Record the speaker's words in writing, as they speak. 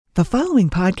The following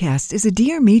podcast is a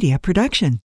Dear Media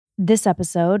production. This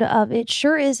episode of It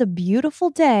Sure Is a Beautiful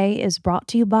Day is brought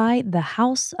to you by the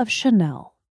House of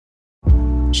Chanel.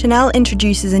 Chanel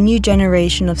introduces a new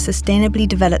generation of sustainably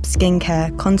developed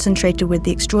skincare concentrated with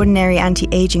the extraordinary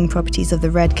anti-aging properties of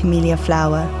the red camellia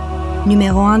flower.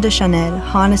 Numéro 1 de Chanel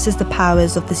harnesses the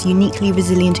powers of this uniquely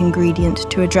resilient ingredient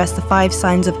to address the 5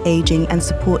 signs of aging and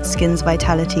support skin's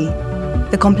vitality.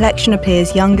 The complexion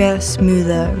appears younger,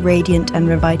 smoother, radiant, and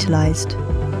revitalized.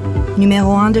 Numéro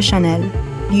 1 de Chanel.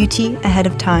 Beauty ahead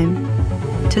of time.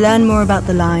 To learn more about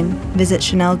the line, visit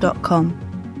chanel.com.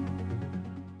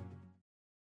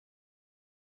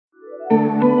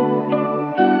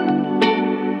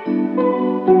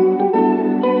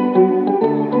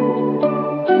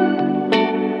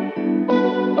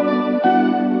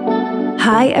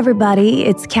 Hi, everybody.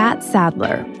 It's Kat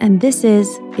Sadler, and this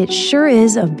is It Sure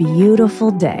Is a Beautiful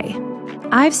Day.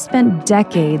 I've spent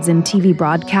decades in TV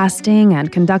broadcasting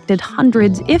and conducted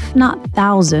hundreds, if not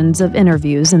thousands, of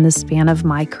interviews in the span of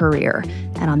my career.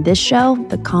 And on this show,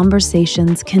 the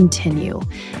conversations continue.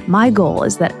 My goal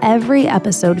is that every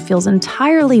episode feels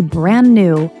entirely brand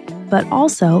new, but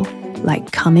also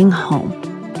like coming home.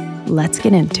 Let's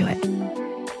get into it.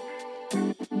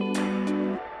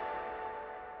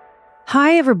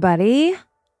 Hi, everybody.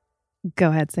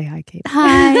 Go ahead, say hi, Kate.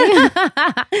 Hi.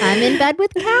 I'm in bed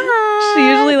with Kat. She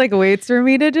usually waits for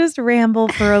me to just ramble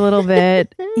for a little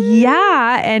bit.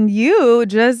 Yeah, and you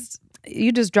just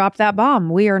dropped that bomb.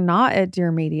 We are not at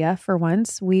Dear Media for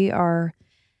once. We are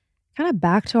kind of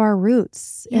back to our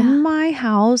roots in my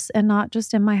house, and not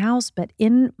just in my house, but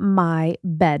in my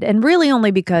bed. And really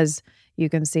only because you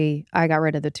can see I got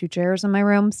rid of the 2 chairs in my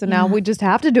room. So now we just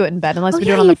have to do it in bed unless we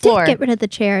do it on the floor. You did get rid of the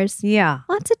chairs. Yeah.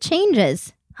 Lots of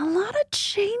changes. A lot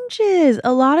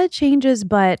of changes,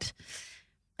 but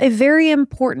a very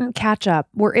important catch up.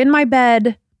 We're in my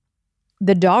bed.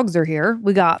 The dogs are here.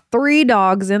 We got 3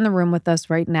 dogs in the room with us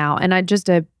right now. And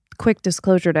a quick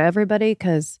disclosure to everybody,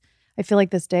 because I feel like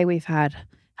this day we've had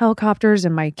helicopters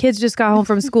and my kids just got home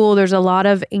from school. There's a lot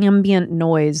of ambient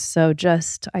noise. So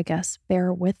just, I guess,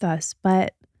 bear with us.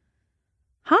 But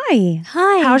hi.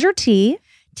 How's your tea?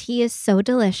 Tea is so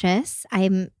delicious.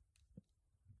 I'm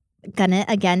gonna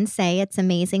again say it's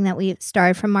amazing that we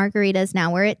started from margaritas.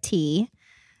 Now we're at tea.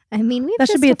 I mean, that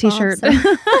should be a t-shirt.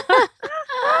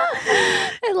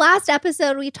 Last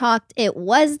episode we talked, it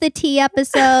was the tea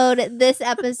episode. This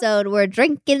episode we're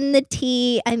drinking the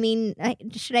tea. I mean,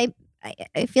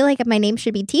 I feel like my name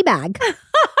should be Teabag.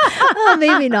 Oh,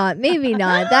 maybe not.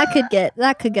 That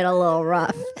could get a little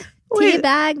rough.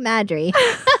 Teabag Madry.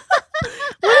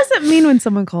 What does it mean when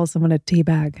someone calls someone a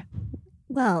teabag?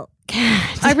 Well,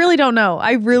 I really don't know.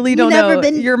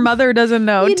 Your mother doesn't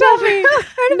know. Tell me.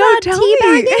 Heard about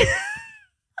teabagging?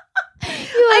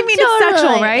 It's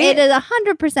sexual, right? It is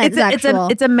 100% sexual.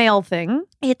 It's a male thing.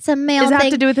 It's a male thing. Does it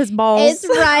have to do with his balls? It's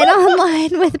right on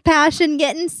line with passion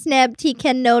getting snipped. He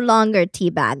can no longer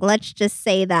teabag. Let's just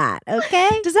say that, okay?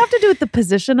 Does it have to do with the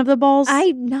position of the balls?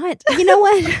 You know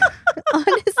what?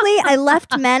 Honestly, I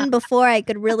left men before I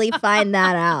could really find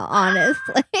that out,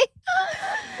 honestly.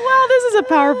 Wow, this is a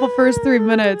powerful first 3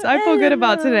 minutes. I feel good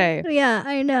about today. Yeah,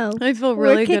 I know. I feel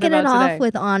really good about today. We're kicking it off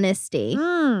with honesty.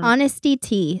 Honesty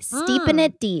tea. Steeping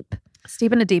it deep.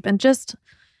 And just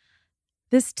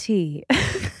this tea.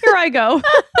 Here I go.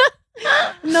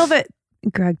 No, but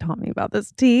Greg taught me about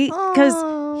this tea because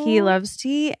he loves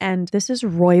tea. And this is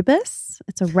rooibos.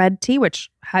 It's a red tea, which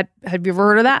have you ever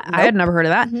heard of that? Nope. I had never heard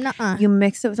of that. Nuh-uh. You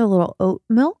mix it with a little oat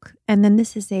milk. And then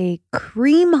this is a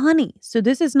cream honey. So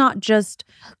this is not just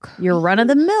your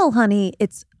run-of-the-mill honey.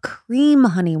 It's cream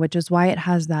honey, which is why it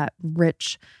has that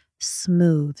rich,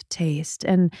 smooth taste.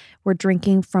 And we're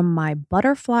drinking from my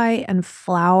butterfly and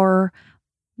flower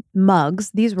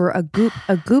mugs. These were a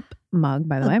goop mug,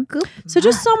 by the way. So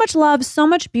just so much love, so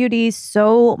much beauty,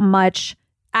 so much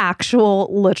actual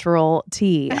literal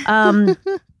tea.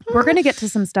 We're going to get to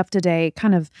some stuff today,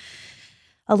 kind of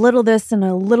a little this and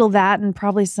a little that, and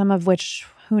probably some of which,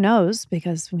 who knows,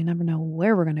 because we never know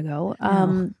where we're going to go.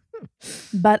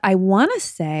 But I want to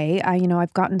say,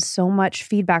 I've gotten so much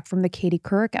feedback from the Katie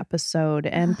Couric episode,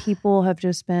 and people have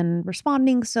just been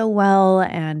responding so well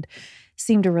and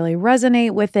seemed to really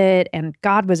resonate with it. And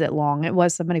God, was it long? It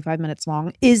was 75 minutes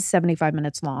long, is 75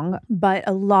 minutes long. But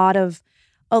a lot of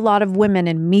women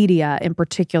in media in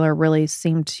particular really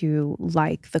seem to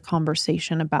like the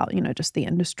conversation about, just the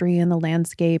industry and the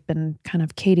landscape. And kind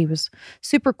of Katie was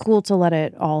super cool to let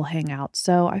it all hang out.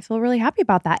 So I feel really happy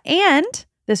about that. And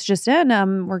this just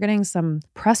in, we're getting some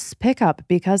press pickup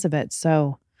because of it.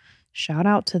 So shout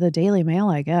out to the Daily Mail,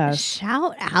 I guess.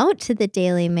 Shout out to the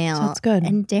Daily Mail. So that's good.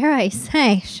 And dare I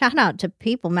say, shout out to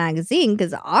People Magazine,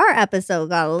 because our episode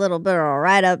got a little bit of a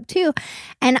write-up too.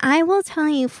 And I will tell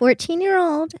you,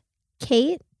 14-year-old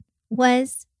CAIT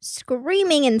was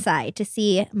screaming inside to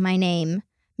see my name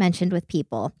mentioned with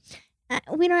People.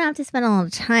 We don't have to spend a lot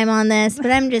of time on this, but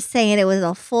I'm just saying it was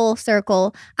a full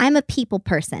circle. I'm a people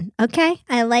person, okay?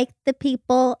 I like the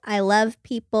people. I love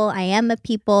people. I am a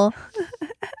people.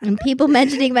 And People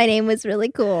mentioning my name was really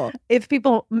cool. If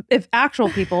actual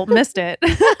people missed it,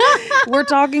 we're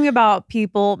talking about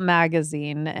People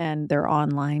Magazine and their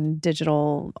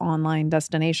digital online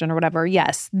destination or whatever.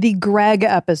 Yes, the Greg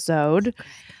episode.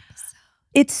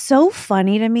 It's so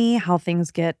funny to me how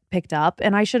things get picked up.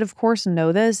 And I should, of course,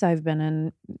 know this. I've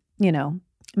been in,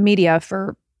 media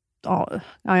for, I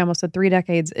almost said 3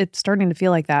 decades. It's starting to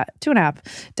feel like that.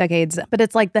 2.5 decades. But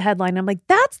it's like the headline. I'm like,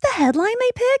 that's the headline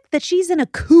they picked? That she's in a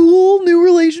cool new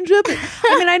relationship?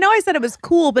 I mean, I know I said it was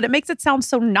cool, but it makes it sound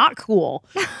so not cool.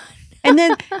 And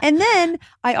then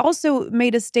I also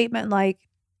made a statement like,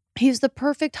 he's the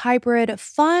perfect hybrid,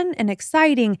 fun and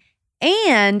exciting.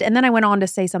 And then I went on to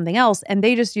say something else, and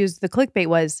they just used the clickbait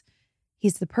was,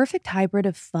 he's the perfect hybrid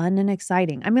of fun and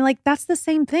exciting. I mean, like, that's the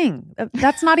same thing.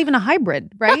 That's not even a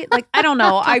hybrid, right? Like, I don't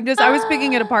know. I was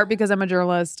picking it apart because I'm a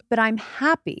journalist, but I'm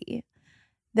happy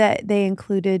that they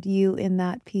included you in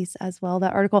that piece as well,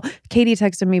 that article. Katie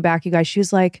texted me back, you guys. She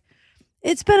was like,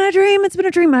 it's been a dream. It's been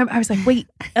a dream. I was like, wait,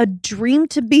 a dream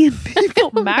to be in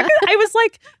People Magazine? I was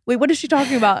like, wait, what is she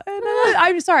talking about? And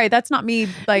I'm sorry, that's not me.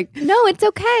 Like, no, it's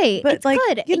okay. But it's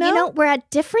good. You know, we're at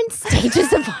different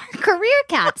stages of our career,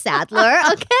 Kat Sadler.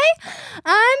 Okay,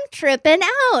 I'm tripping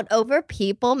out over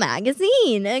People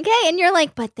Magazine. Okay, and you're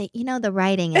like, but the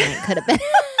writing in it could have been.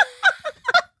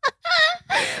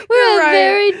 We're at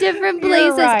very different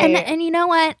places, and you know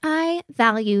what? I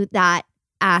value that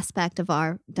aspect of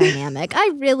our dynamic.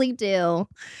 I really do.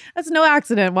 That's no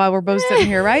accident while we're both sitting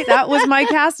here, right? That was my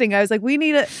casting. I was like, we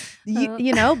need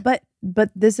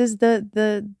but this is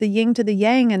the yin to the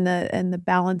yang and the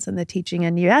balance and the teaching.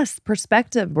 And yes,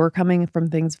 perspective. We're coming from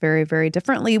things very, very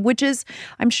differently, which is,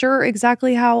 I'm sure,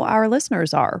 exactly how our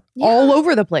listeners are all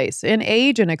over the place in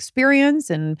age and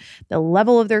experience and the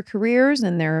level of their careers,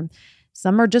 and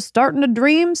some are just starting to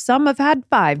dream. Some have had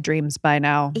 5 dreams by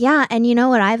now. Yeah. And you know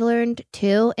what I've learned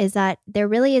too is that there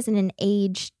really isn't an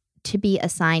age to be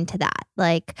assigned to that.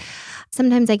 Like,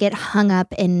 sometimes I get hung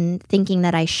up in thinking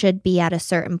that I should be at a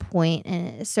certain point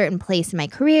in a certain place in my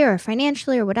career or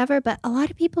financially or whatever. But a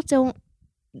lot of people don't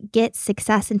get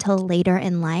success until later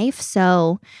in life.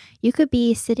 So you could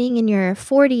be sitting in your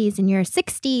 40s and your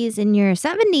 60s and your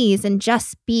 70s and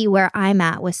just be where I'm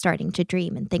at with starting to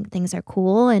dream and think things are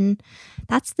cool. And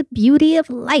that's the beauty of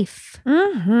life.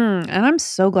 Mm-hmm. And I'm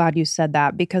so glad you said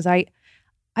that, because I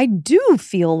do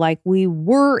feel like we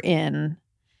were in,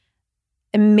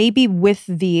 and maybe with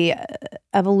the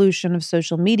evolution of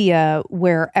social media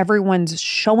where everyone's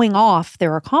showing off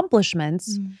their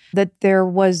accomplishments, that there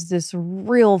was this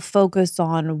real focus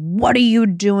on what are you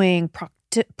doing,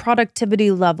 productivity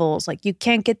levels, like you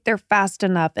can't get there fast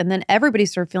enough. And then everybody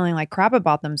started feeling like crap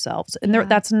about themselves. And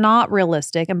that's not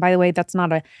realistic. And by the way, that's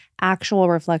not an actual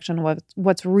reflection of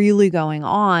what's really going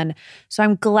on. So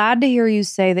I'm glad to hear you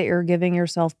say that you're giving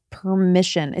yourself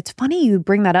permission. It's funny you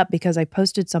bring that up, because I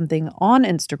posted something on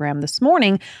Instagram this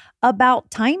morning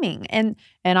about timing. And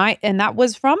that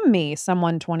was from me,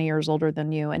 someone 20 years older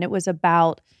than you. And it was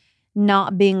about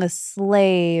not being a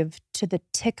slave to the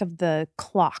tick of the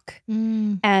clock.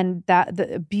 And that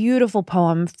the beautiful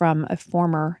poem from a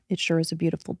former It Sure Is a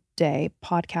Beautiful Day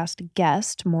podcast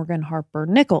guest, Morgan Harper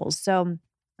Nichols. So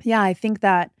yeah, I think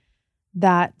that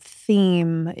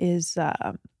theme is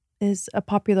a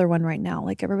popular one right now.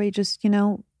 Like, everybody just,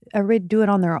 everybody do it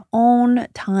on their own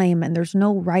time, and there's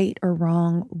no right or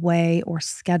wrong way or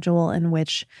schedule in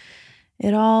which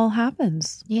it all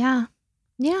happens. Yeah.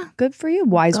 Yeah. Good for you,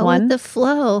 wise one. Go with the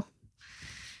flow.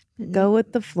 Go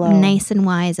with the flow. Nice and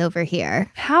wise over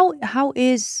here. How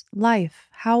is life?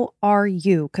 How are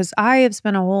you? Because I have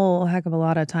spent a whole heck of a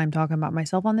lot of time talking about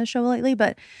myself on this show lately,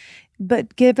 but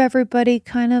give everybody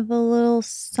kind of a little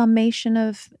summation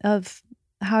of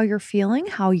how you're feeling,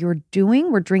 how you're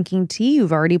doing. We're drinking tea.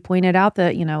 You've already pointed out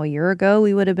that, a year ago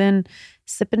we would have been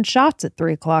sipping shots at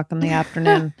 3:00 in the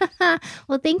afternoon.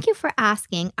 Well, thank you for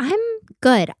asking. I'm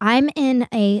good. I'm in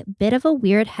a bit of a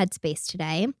weird headspace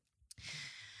today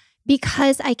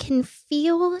because I can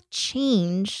feel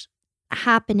change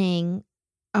happening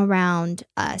around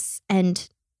us. And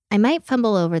I might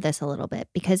fumble over this a little bit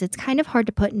because it's kind of hard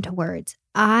to put into words.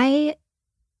 I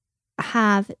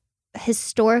have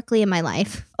historically in my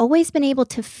life, always been able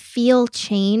to feel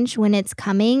change when it's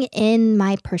coming in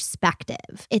my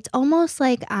perspective. It's almost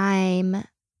like I'm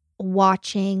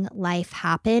watching life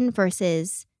happen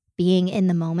versus being in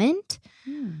the moment.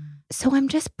 So I'm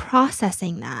just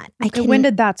processing that. Okay, when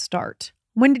did that start?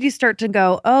 When did you start to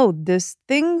go, oh, this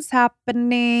thing's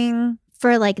happening?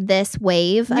 For like this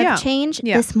wave of change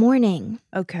this morning.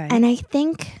 Okay. And I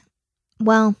think,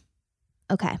 well,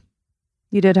 okay.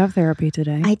 You did have therapy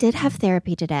today. I did have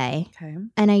therapy today. Okay.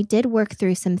 And I did work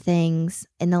through some things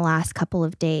in the last couple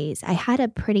of days. I had a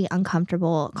pretty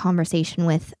uncomfortable conversation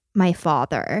with my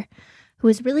father, who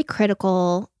was really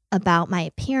critical about my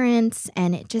appearance.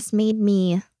 And it just made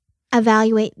me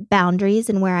evaluate boundaries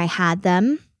and where I had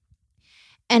them.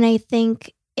 And I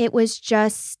think it was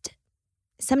just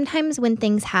sometimes when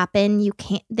things happen,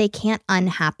 they can't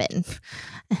unhappen.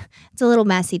 It's a little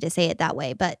messy to say it that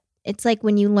way, but it's like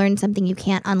when you learn something, you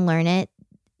can't unlearn it.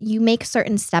 You make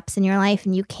certain steps in your life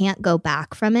and you can't go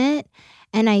back from it.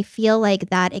 And I feel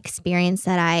like that experience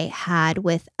that I had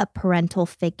with a parental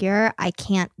figure, I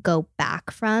can't go back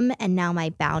from. And now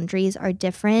my boundaries are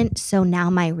different. So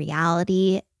now my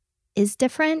reality is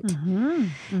different.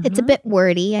 It's a bit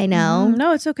wordy, I know.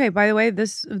 No, it's okay. By the way,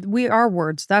 we are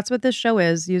words. That's what this show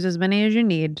is. Use as many as you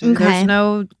need. Okay. There's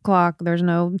no clock.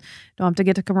 Don't have to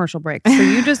get to commercial breaks. So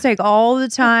you just take all the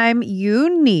time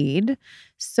you need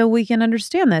so we can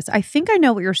understand this. I think I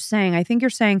know what you're saying. I think you're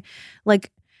saying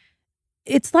like,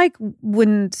 it's like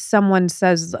when someone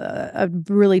says a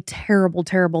really terrible,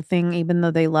 terrible thing, even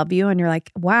though they love you, and you're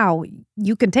like, wow,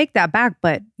 you can take that back,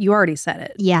 but you already said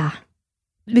it. Yeah.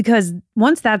 Because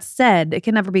once that's said, it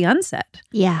can never be unsaid.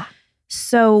 Yeah.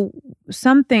 So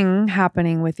something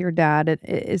happening with your dad,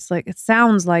 it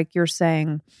sounds like you're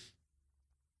saying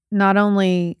not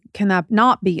only can that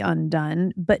not be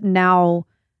undone, but now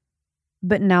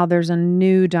there's a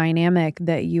new dynamic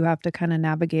that you have to kind of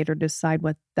navigate or decide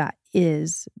what that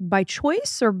is by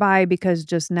choice or because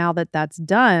just now that that's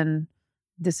done,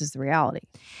 this is the reality.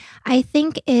 I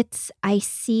think I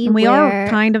see and we are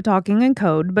kind of talking in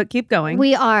code, but keep going.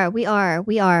 We are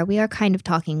kind of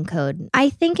talking code. I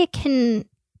think it can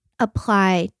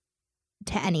apply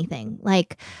to anything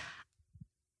like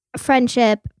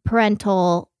friendship,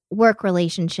 parental, work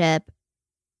relationship,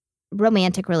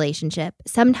 romantic relationship.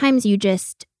 Sometimes you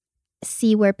just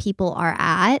see where people are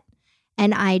at,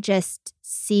 and I just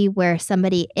see where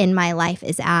somebody in my life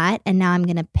is at, and now I'm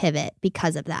going to pivot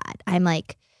because of that. I'm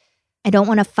like, I don't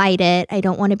want to fight it. I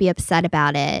don't want to be upset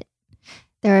about it.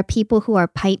 There are people who are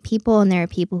pint people, and there are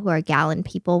people who are gallon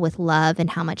people with love and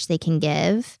how much they can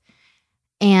give.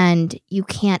 And you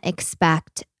can't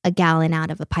expect a gallon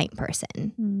out of a pint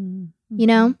person, you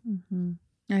know?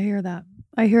 I hear that.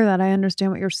 I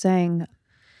understand what you're saying.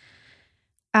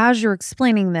 As you're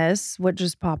explaining this, what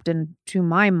just popped into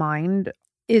my mind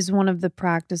is one of the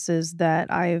practices that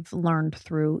I've learned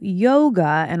through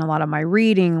yoga and a lot of my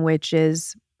reading, which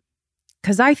is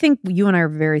because I think you and I are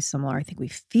very similar. I think we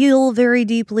feel very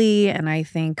deeply, and I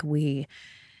think we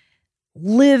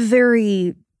live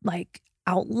very like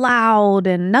out loud,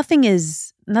 and nothing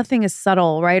is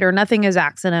subtle, right? Or nothing is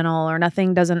accidental, or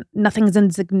nothing's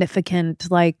insignificant.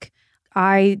 Like,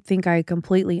 I think I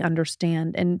completely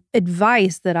understand, and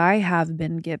advice that I have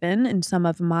been given in some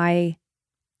of my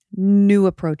new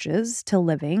approaches to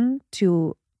living,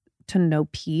 to know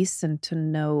peace and to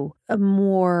know a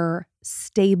more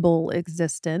stable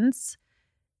existence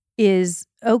is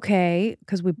okay,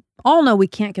 because we all know we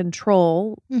can't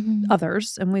control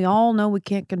others, and we all know we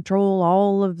can't control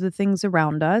all of the things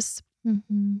around us.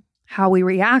 How we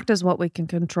react is what we can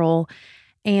control.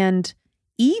 And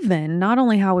even not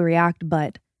only how we react,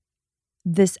 but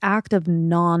this act of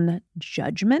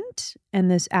non-judgment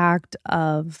and this act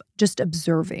of just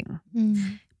observing.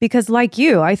 Because like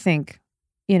you, I think,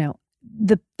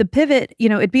 the pivot,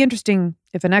 it'd be interesting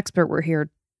if an expert were here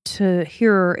to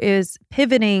hear, is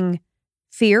pivoting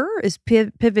fear, is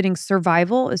pivoting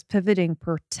survival, is pivoting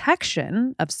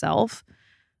protection of self,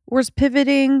 or is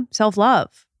pivoting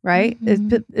self-love, right?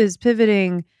 Is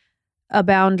pivoting a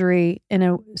boundary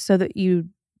so that you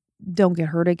don't get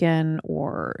hurt again,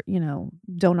 or,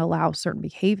 don't allow certain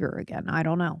behavior again. I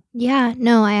don't know. Yeah,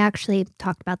 no, I actually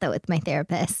talked about that with my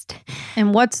therapist.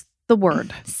 And what's the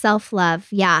word? Self-love.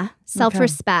 Yeah.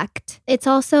 Self-respect. Okay. It's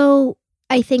also,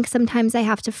 I think sometimes I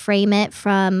have to frame it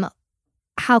from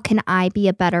how can I be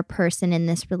a better person in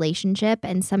this relationship?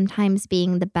 And sometimes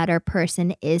being the better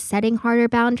person is setting harder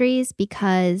boundaries,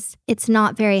 because it's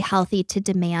not very healthy to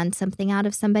demand something out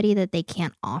of somebody that they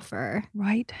can't offer.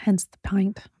 Right. Hence the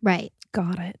pint. Right.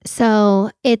 Got it.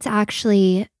 So it's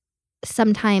actually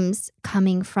sometimes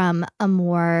coming from a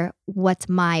more, what's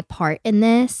my part in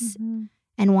this?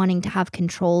 And wanting to have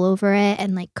control over it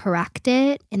and like correct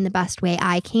it in the best way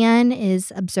I can,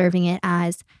 is observing it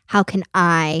as, how can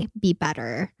I be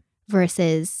better,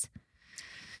 versus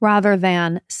Rather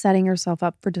than setting yourself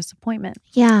up for disappointment.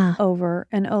 Yeah. Over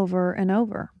and over and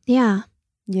over. Yeah.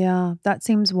 Yeah, that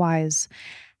seems wise.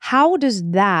 How does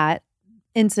that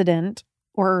incident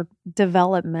or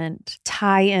development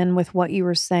tie in with what you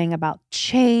were saying about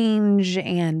change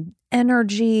and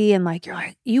energy? And like,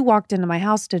 you walked into my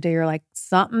house today, you're like,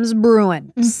 something's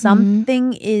brewing.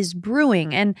 Something is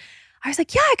brewing. And I was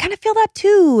like, yeah, I kind of feel that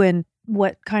too. And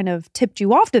what kind of tipped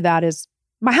you off to that is,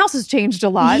 my house has changed a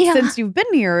lot since you've been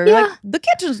here. Yeah. Like, the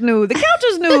kitchen's new, the couch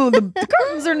is new, the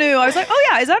curtains are new. I was like, oh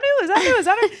yeah, is that new? Is that new? Is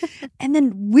that new? And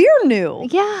then we're new.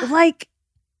 Yeah. Like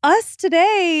us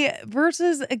today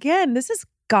versus, again, this is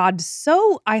God.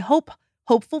 So I hope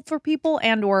hopeful for people,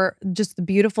 and or just the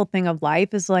beautiful thing of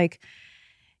life is like,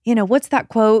 what's that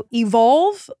quote?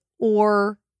 Evolve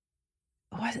or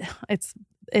what?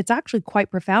 It's actually quite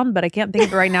profound, but I can't think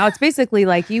of it right now. It's basically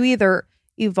like you either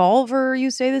evolve or you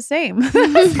stay the same.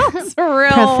 That's real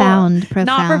profound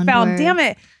not profound. word. Damn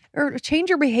it. Or change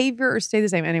your behavior or stay the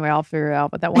same. Anyway, I'll figure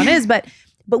out what that one is. But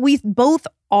we both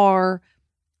are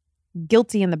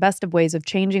guilty in the best of ways of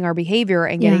changing our behavior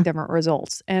and getting different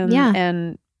results.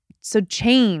 And so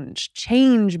change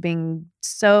being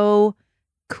so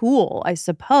cool, I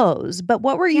suppose. But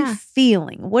what were you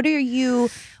feeling? What are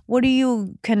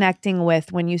you connecting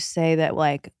with when you say that,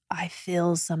 like, I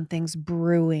feel something's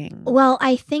brewing? Well,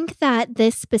 I think that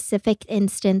this specific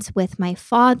instance with my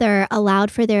father allowed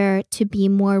for there to be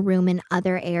more room in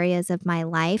other areas of my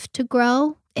life to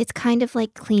grow. It's kind of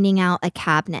like cleaning out a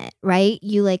cabinet, right?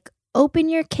 You like open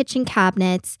your kitchen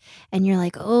cabinets and you're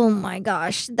like, oh my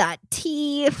gosh, that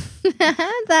tea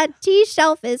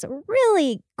shelf is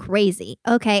really crazy.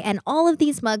 Okay. And all of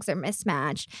these mugs are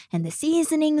mismatched and the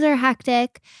seasonings are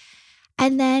hectic.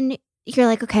 And then you're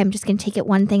like, okay, I'm just going to take it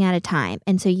one thing at a time.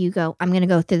 And so you go, I'm going to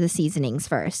go through the seasonings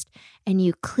first. And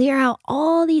you clear out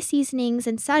all these seasonings,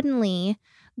 and suddenly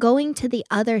going to the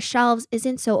other shelves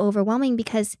isn't so overwhelming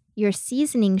because your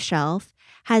seasoning shelf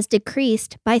has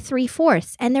decreased by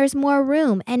 3/4 and there's more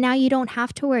room. And now you don't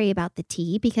have to worry about the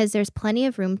tea because there's plenty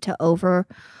of room to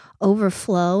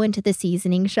overflow into the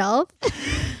seasoning shelf.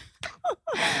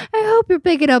 I hope you're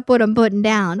picking up what I'm putting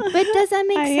down. But does that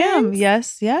make sense? I am.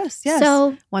 Yes.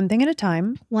 So one thing at a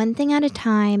time.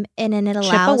 And then it allows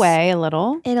chip away a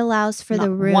little. It allows for Not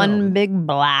the room. one big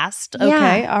blast. Yeah.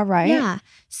 Okay. All right. Yeah.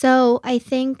 So I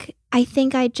think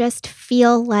I just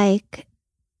feel like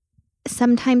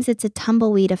sometimes it's a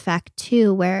tumbleweed effect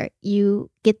too, where you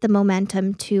get the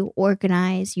momentum to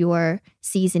organize your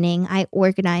seasoning. I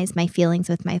organize my feelings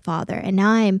with my father, and now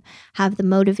I have the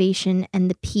motivation and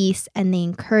the peace and the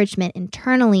encouragement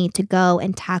internally to go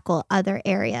and tackle other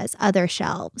areas, other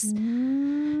shelves.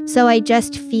 So I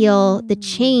just feel the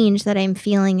change that I'm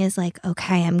feeling is like,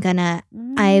 okay,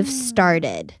 I've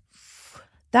started.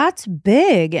 That's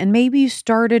big. And maybe you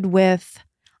started with,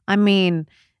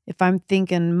 if I'm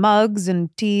thinking mugs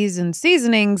and teas and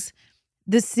seasonings,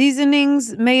 the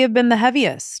seasonings may have been the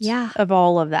heaviest of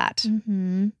all of that.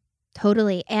 Mm-hmm.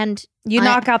 Totally. And you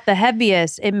knock out the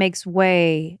heaviest, it makes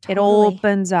way. It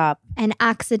opens up. And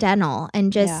accidental,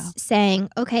 and just saying,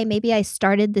 okay, maybe I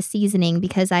started the seasoning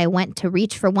because I went to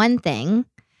reach for one thing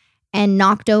and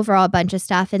knocked over a bunch of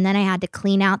stuff. And then I had to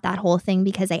clean out that whole thing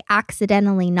because I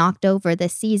accidentally knocked over the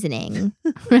seasoning,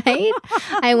 right?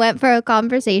 I went for a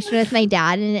conversation with my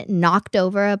dad and it knocked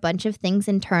over a bunch of things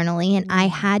internally. And I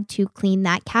had to clean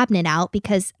that cabinet out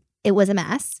because it was a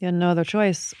mess. You had no other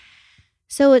choice.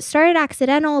 So it started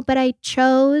accidental, but I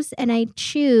chose and I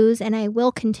choose, and I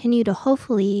will continue to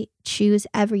hopefully choose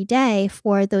every day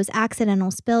for those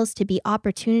accidental spills to be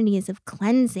opportunities of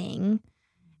cleansing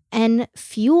and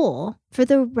fuel for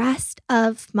the rest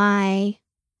of my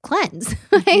cleanse,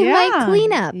 my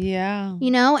cleanup. Yeah.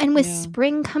 And with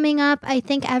spring coming up, I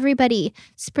think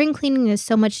spring cleaning is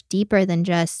so much deeper than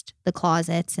just the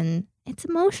closets, and it's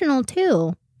emotional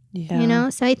too. Yeah.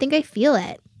 So I think I feel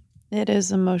it. It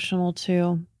is emotional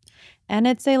too. And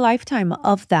it's a lifetime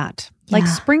of that. Like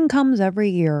spring comes every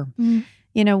year.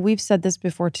 We've said this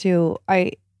before too.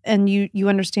 And you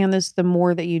understand this the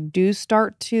more that you do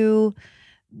start to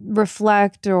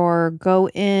reflect or go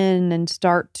in and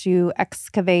start to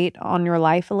excavate on your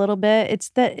life a little bit.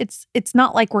 It's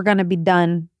not like we're going to be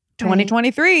done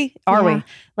 2023, are we?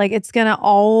 Like, it's going to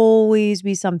always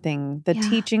be something. The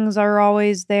teachings are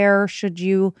always there should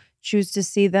you choose to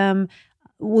see them.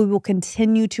 we will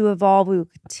continue to evolve. We will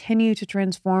continue to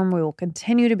transform. We will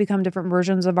continue to become different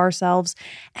versions of ourselves.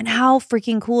 And how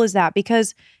freaking cool is that?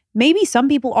 Because maybe some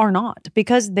people are not,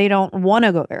 because they don't want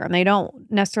to go there and they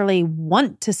don't necessarily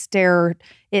want to stare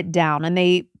it down, and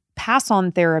they pass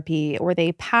on therapy, or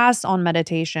they pass on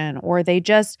meditation, or they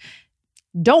just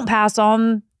don't pass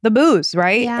on the booze,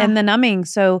 right? Yeah. And the numbing.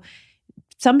 So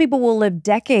some people will live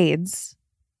decades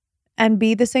and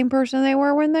be the same person they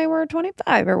were when they were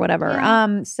 25 or whatever.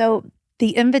 Yeah. So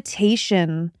the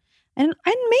invitation and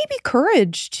maybe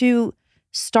courage to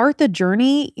start the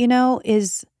journey,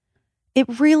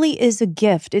 it really is a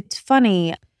gift. It's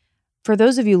funny. For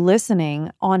those of you listening,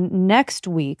 on next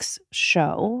week's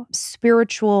show,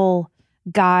 spiritual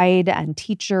guide and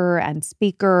teacher and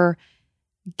speaker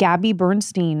Gabby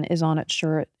Bernstein is on it.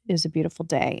 Sure, it is a beautiful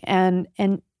day. And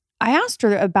I asked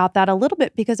her about that a little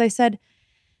bit, because I said,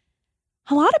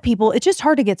 a lot of people, it's just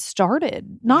hard to get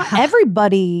started. Not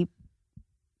everybody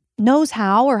knows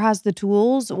how, or has the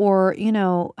tools, or,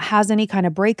 has any kind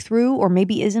of breakthrough, or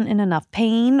maybe isn't in enough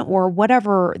pain, or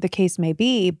whatever the case may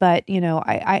be. But,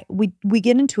 we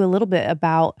get into a little bit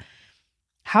about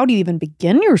how do you even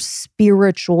begin your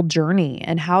spiritual journey,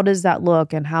 and how does that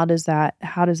look, and how does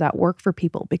that work for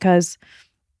people? Because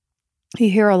you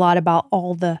hear a lot about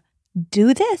all the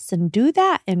do this and do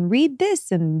that and read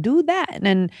this and do that.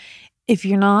 And if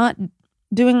you're not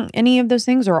doing any of those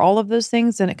things or all of those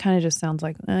things, then it kind of just sounds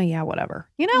like, oh, yeah, whatever.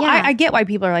 Yeah. I get why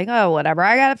people are like, oh, whatever.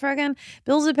 I got freaking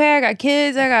bills to pay. I got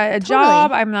kids. I got a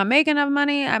job. I'm not making enough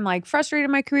money. I'm like frustrated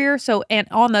in my career. So, and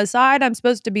on the side, I'm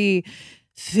supposed to be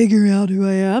figuring out who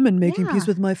I am and making peace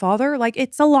with my father. Like,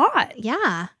 it's a lot.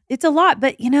 Yeah. It's a lot.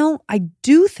 But, I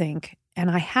do think, and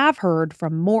I have heard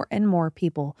from more and more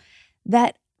people,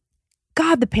 that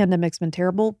God, the pandemic's been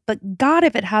terrible, but God,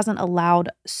 if it hasn't allowed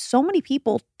so many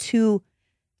people to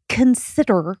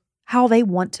consider how they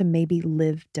want to maybe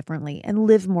live differently and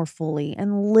live more fully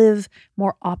and live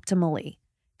more optimally.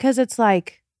 Because it's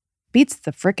like, beats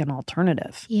the freaking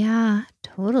alternative. Yeah,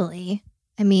 totally.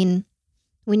 I mean,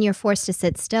 when you're forced to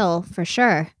sit still, for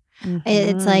sure.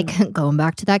 It's like going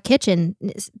back to that kitchen.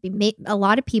 A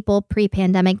lot of people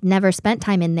pre-pandemic never spent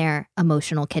time in their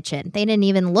emotional kitchen. They didn't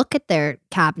even look at their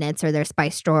cabinets or their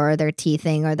spice drawer or their tea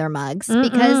thing or their mugs,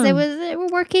 because they were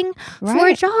working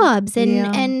 4 jobs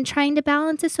and trying to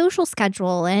balance a social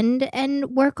schedule and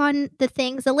work on the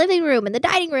things, the living room and the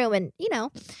dining room, and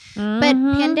But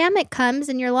pandemic comes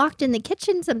and you're locked in the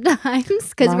kitchen sometimes,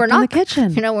 because we're not in the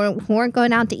kitchen. We weren't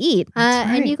going out to eat, Right.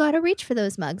 and you got to reach for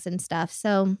those mugs and stuff.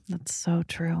 So. That's so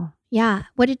true. Yeah.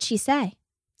 What did she say?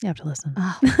 You have to listen.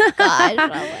 Oh, gosh. Oh,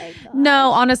 my God.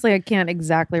 No, honestly, I can't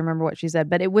exactly remember what she said,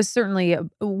 but it was certainly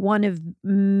one of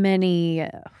many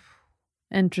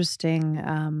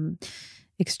interesting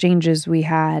exchanges we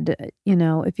had.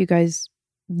 If you guys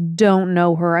don't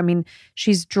know her, I mean,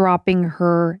 she's dropping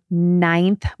her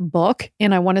 9th book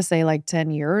in, I want to say, like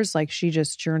 10 years. Like, she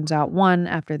just churns out one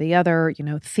after the other,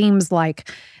 themes like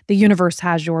the universe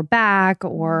has your back,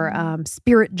 or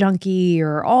spirit junkie,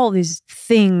 or all these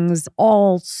things,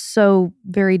 all so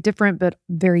very different, but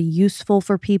very useful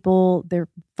for people. They're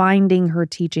finding her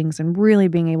teachings and really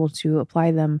being able to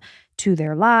apply them to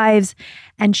their lives.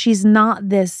 And she's not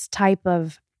this type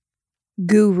of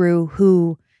guru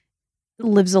who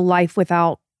lives a life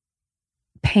without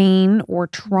pain or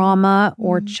trauma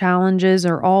or challenges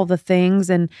or all the things.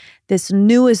 And this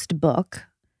newest book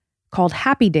called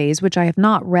Happy Days, which I have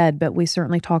not read, but we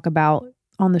certainly talk about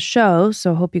on the show,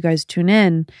 so hope you guys tune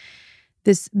in.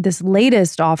 This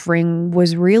latest offering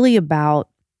was really about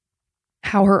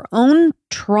how her own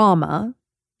trauma,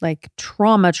 like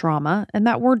trauma, and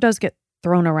that word does get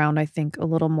thrown around, I think, a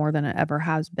little more than it ever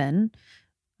has been.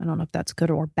 I don't know if that's good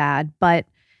or bad, but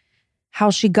how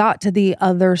she got to the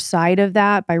other side of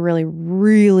that by really,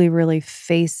 really, really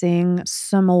facing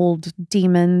some old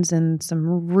demons and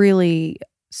some really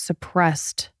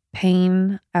suppressed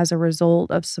pain as a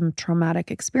result of some traumatic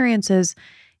experiences,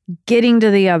 getting to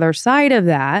the other side of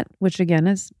that, which again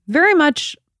is very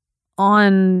much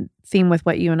on theme with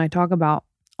what you and I talk about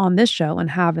on this show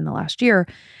and have in the last year,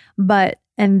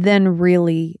 and then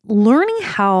really learning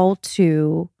how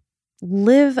to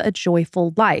live a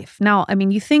joyful life. Now, I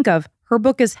mean, you think of her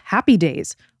book is Happy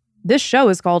Days. This show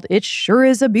is called It Sure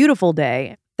Is a Beautiful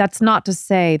Day. That's not to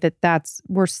say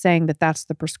we're saying that that's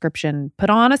the prescription. Put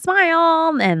on a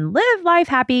smile and live life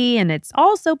happy and it's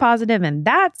all so positive. And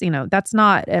that's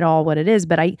not at all what it is.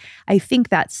 But I think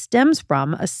that stems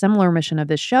from a similar mission of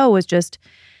this show, is just,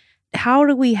 how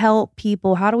do we help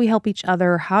people? How do we help each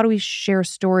other? How do we share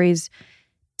stories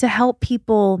to help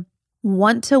people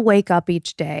want to wake up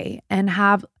each day and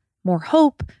have more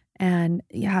hope and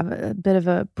you have a bit of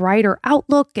a brighter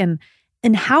outlook. And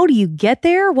how do you get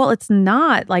there? Well, it's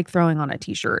not like throwing on a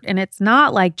t-shirt, and it's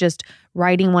not like just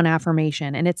writing one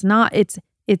affirmation. And it's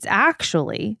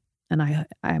actually, and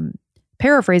I'm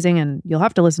paraphrasing, and you'll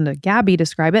have to listen to Gabby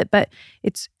describe it, but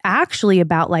it's actually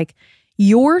about like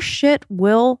your shit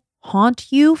will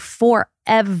haunt you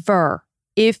forever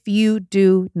if you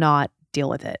do not deal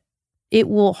with it. It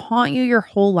will haunt you your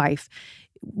whole life.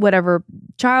 Whatever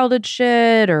childhood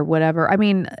shit or whatever. I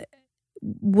mean,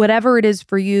 whatever it is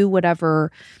for you,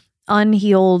 whatever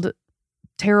unhealed,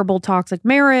 terrible, toxic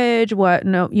marriage,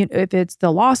 if it's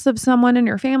the loss of someone in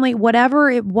your family, whatever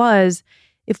it was,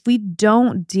 if we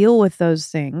don't deal with those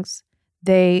things,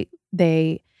 they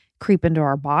creep into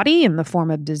our body in the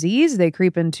form of disease. They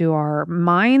creep into our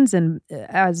minds, and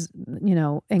as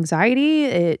anxiety,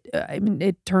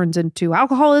 it turns into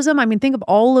alcoholism. I mean, think of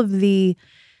all of the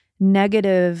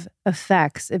negative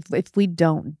effects if we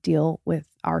don't deal with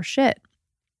our shit.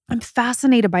 I'm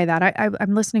fascinated by that.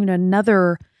 I'm listening to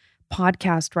another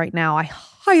podcast right now. I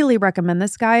highly recommend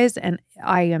this, guys, and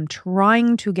I am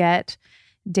trying to get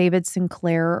David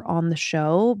Sinclair on the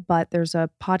show, but there's a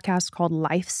podcast called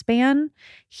Lifespan.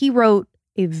 He wrote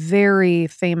a very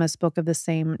famous book of the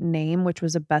same name, which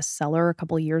was a bestseller a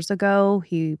couple of years ago.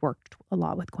 He worked a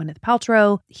lot with Gwyneth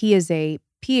Paltrow. He is a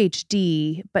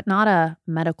PhD, but not a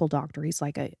medical doctor. He's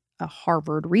like a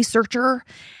Harvard researcher.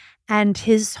 And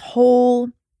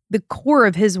the core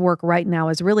of his work right now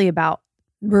is really about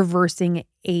reversing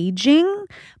aging,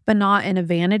 but not in a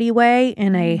vanity way,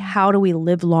 in a how do we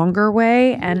live longer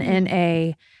way, and in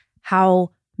a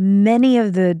how many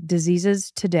of the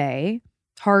diseases today,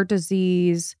 heart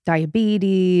disease,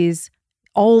 diabetes,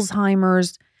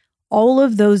 Alzheimer's, all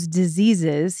of those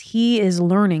diseases, he is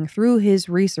learning through his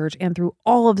research and through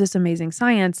all of this amazing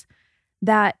science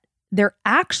that they're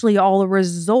actually all a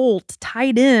result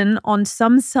tied in on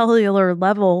some cellular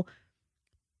level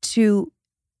to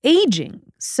aging.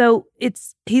 So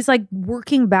he's like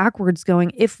working backwards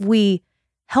going, if we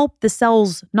help the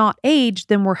cells not age,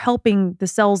 then we're helping the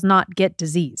cells not get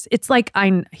disease. It's like,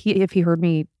 if he heard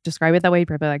me describe it that way, he'd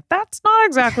probably be like, that's not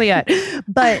exactly it.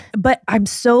 But I'm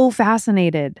so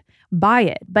fascinated by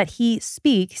it. But he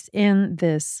speaks in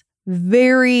this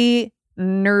very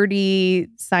nerdy,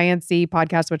 sciencey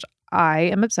podcast, which I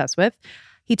am obsessed with.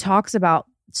 He talks about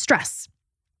stress,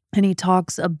 and he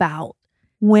talks about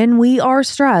when we are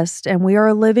stressed and we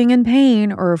are living in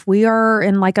pain, or if we are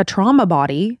in like a trauma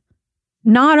body,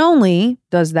 not only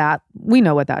does that, we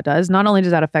know what that does, not only does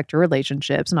that affect your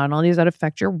relationships, not only does that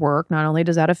affect your work, not only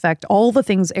does that affect all the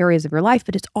things, areas of your life,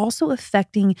 but it's also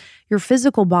affecting your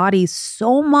physical body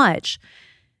so much.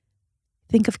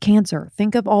 Think of cancer,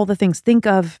 think of all the things,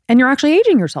 and you're actually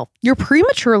aging yourself. You're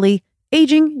prematurely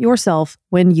aging yourself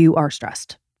when you are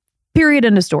stressed. Period.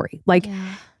 End of story.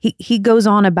 He goes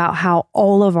on about how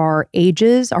all of our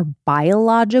ages, our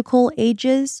biological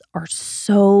ages, are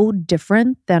so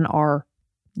different than our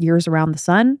years around the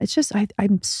sun. It's just,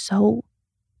 I'm so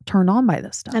turned on by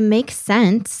this stuff. That makes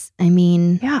sense. I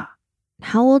mean, yeah.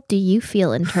 How old do you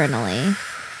feel internally?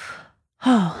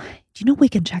 Oh, do you know we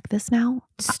can check this now?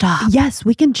 Stop. Yes,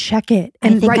 we can check it.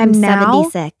 And I think I'm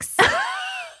 76.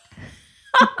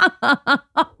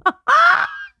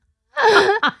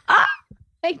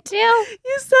 I do.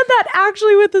 You said that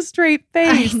actually with a straight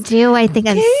face. I do. I think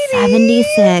I'm Katie.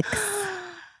 76.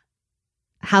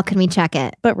 How can we check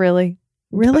it? But really?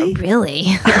 Really? Really?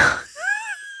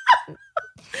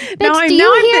 Bitch, do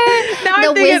you hear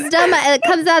the wisdom that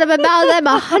comes out of my mouth? I'm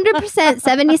 100%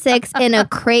 76 in a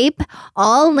crepe,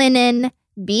 all linen,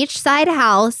 beachside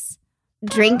house,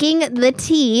 drinking the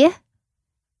tea,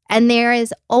 and there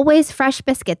is always fresh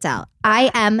biscuits out. I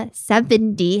am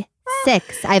 76.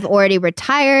 I've already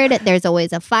retired. There's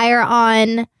always a fire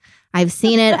on. I've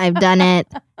seen it. I've done it.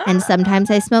 And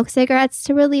sometimes I smoke cigarettes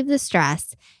to relieve the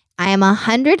stress. I am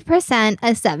 100%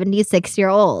 a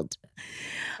 76-year-old.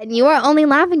 And you are only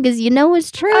laughing because you know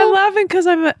it's true. I'm laughing because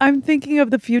I'm thinking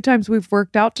of the few times we've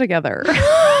worked out together.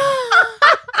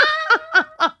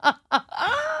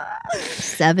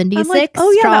 76 like,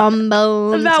 oh, yeah,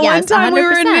 trombones. That yes, one time 100%. we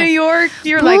were in New York,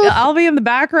 you're like, I'll be in the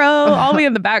back row. I'll be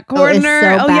in the back corner.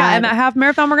 So yeah, and that half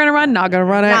marathon we're going to run, not going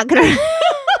to run it. Not gonna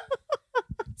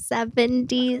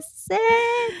 76.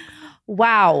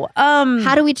 Wow.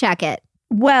 How do we check it?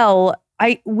 Well,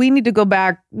 we need to go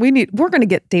back. We're going to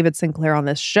get David Sinclair on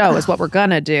this show is what we're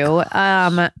going to do.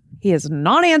 He is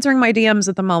not answering my DMs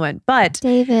at the moment, but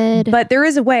there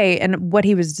is a way. And what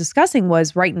he was discussing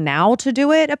was right now to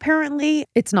do it. Apparently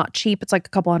it's not cheap. It's like a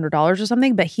couple $100s or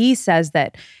something. But he says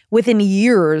that within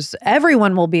years,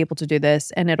 everyone will be able to do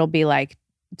this. And it'll be like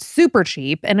super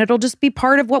cheap and it'll just be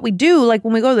part of what we do. Like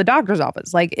when we go to the doctor's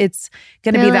office, like it's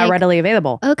going to be that readily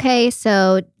available. Okay.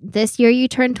 So this year you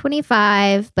turned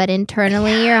 25, but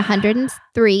internally you're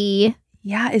 103.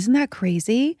 Yeah. Isn't that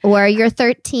crazy? Or you're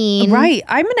 13. Right.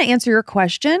 I'm going to answer your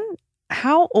question.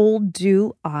 How old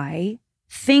do I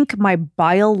think my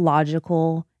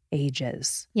biological age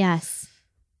is? Yes.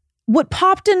 What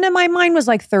popped into my mind was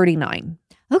like 39.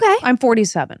 Okay. I'm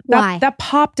 47. Why? That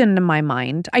popped into my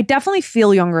mind. I definitely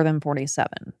feel younger than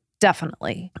 47.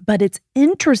 Definitely. But it's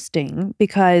interesting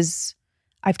because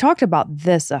I've talked about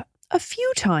this a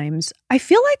few times. I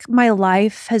feel like my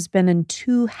life has been in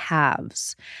two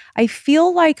halves. I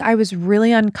feel like I was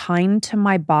really unkind to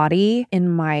my body in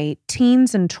my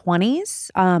teens and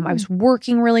 20s. I was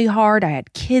working really hard. I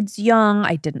had kids young.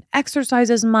 I didn't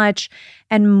exercise as much.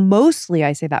 And mostly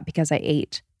I say that because I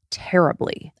ate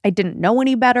terribly. I didn't know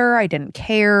any better. I didn't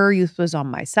care. Youth was on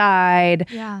my side.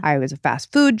 Yeah. I was a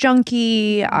fast food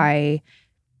junkie. I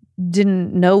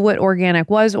didn't know what organic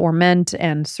was or meant,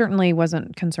 and certainly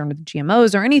wasn't concerned with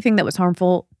GMOs or anything that was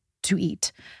harmful to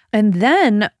eat. And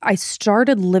then I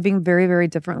started living very, very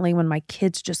differently when my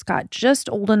kids just got just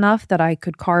old enough that I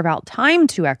could carve out time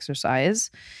to exercise.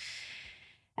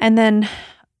 And then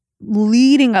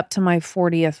leading up to my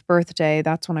 40th birthday,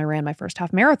 that's when I ran my first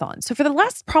half marathon. So for the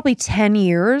last probably 10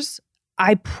 years,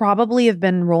 I probably have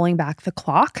been rolling back the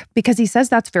clock because he says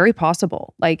that's very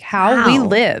possible. Like how we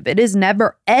live, it is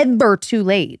never, ever too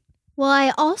late. Well,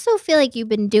 I also feel like you've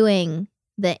been doing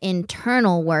the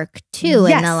internal work too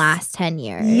in the last 10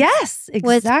 years. Yes, exactly.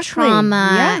 With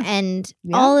trauma and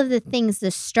all of the things,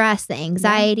 the stress, the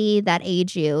anxiety that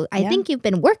age you. I think you've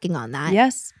been working on that.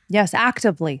 Yes,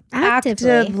 actively.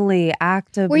 Actively.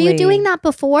 Were you doing that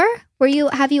before?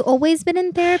 Have you always been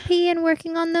in therapy and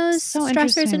working on those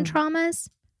stressors and traumas?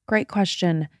 Great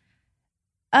question.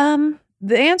 The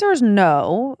answer is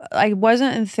no. I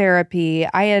wasn't in therapy.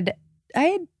 I had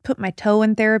put my toe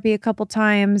in therapy a couple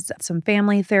times, some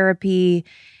family therapy,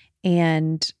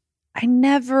 and I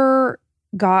never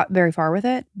got very far with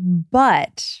it.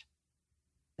 But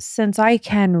since I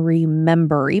can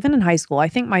remember, even in high school, I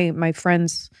think my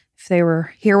friends, if they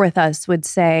were here with us, would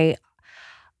say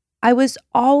I was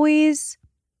always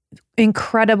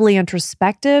incredibly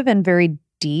introspective and very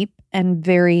deep and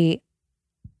very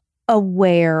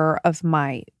aware of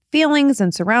my feelings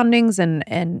and surroundings and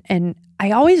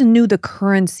I always knew the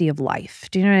currency of life.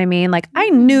 Do you know what I mean? Like I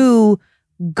knew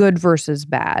good versus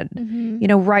bad,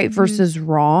 right versus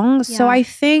wrong. Yeah. So I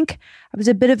think I was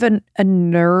a bit of a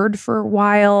nerd for a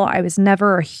while. I was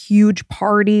never a huge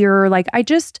partier. Like I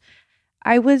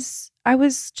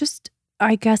was just,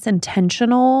 I guess,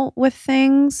 intentional with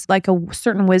things, like a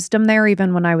certain wisdom there,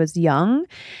 even when I was young.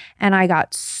 And I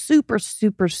got super,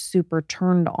 super, super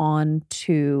turned on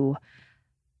to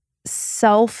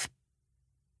self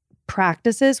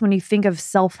practices. When you think of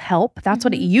self-help, that's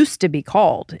what it used to be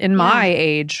called in my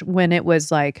age, when it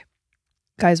was like,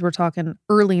 guys, we're talking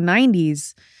early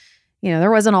 90s.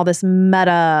 There wasn't all this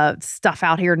meta stuff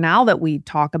out here now that we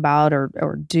talk about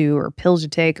or do, or pills you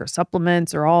take or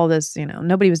supplements or all this,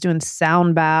 nobody was doing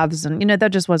sound baths and,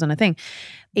 that just wasn't a thing.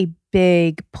 A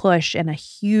big push and a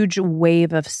huge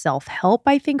wave of self-help,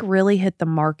 I think, really hit the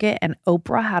market, and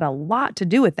Oprah had a lot to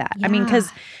do with that. Yeah. I mean, because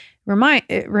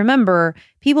remember,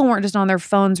 people weren't just on their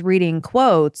phones reading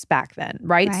quotes back then,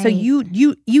 right? So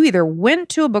you either went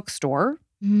to a bookstore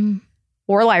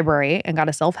or a library and got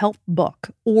a self-help book,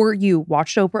 or you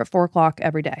watched Oprah at 4:00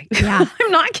 every day. Yeah.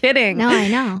 I'm not kidding. No, I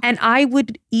know. And I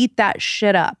would eat that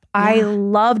shit up. Yeah. I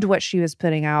loved what she was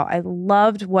putting out. I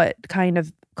loved what kind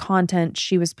of content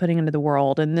she was putting into the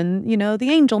world. And then, the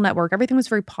Angel Network, everything was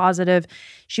very positive.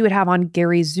 She would have on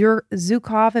Gary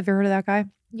Zukav. Have you heard of that guy?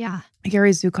 Yeah.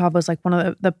 Gary Zukav was like one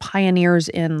of the pioneers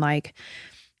in like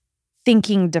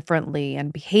thinking differently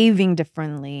and behaving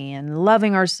differently and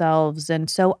loving ourselves. And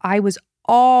so I was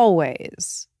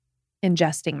always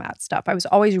ingesting that stuff. I was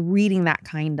always reading that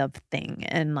kind of thing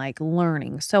and like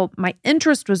learning. So my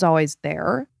interest was always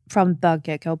there from the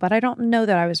get-go, but I don't know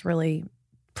that I was really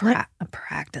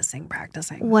practicing.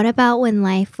 What about when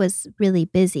life was really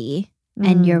busy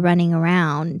and you're running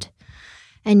around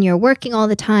and you're working all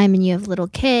the time and you have little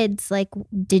kids? Like,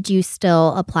 did you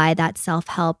still apply that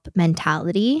self-help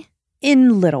mentality?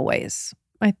 In little ways.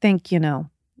 I think,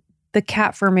 the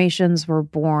CATT formations were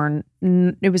born.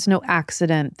 It was no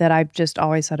accident that I've just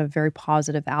always had a very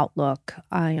positive outlook.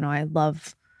 I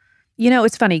love,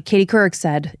 it's funny. Katie Couric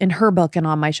said in her book and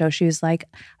on my show, she was like,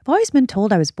 I've always been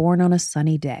told I was born on a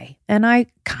sunny day. And I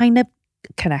kind of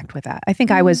connect with that. I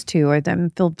think I was too. I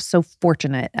feel so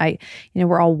fortunate.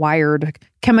 We're all wired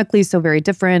chemically so very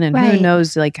different, and who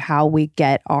knows like how we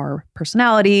get our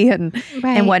personality and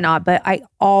whatnot. But I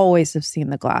always have seen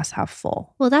the glass half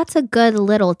full. Well, that's a good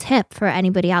little tip for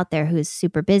anybody out there who's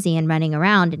super busy and running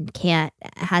around and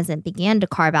hasn't began to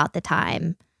carve out the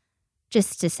time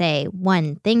just to say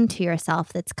one thing to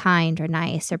yourself that's kind or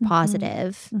nice or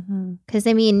positive. Because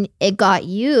I mean, it got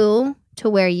you to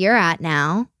where you're at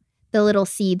now. The little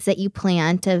seeds that you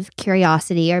plant of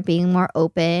curiosity or being more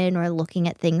open or looking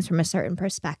at things from a certain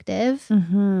perspective.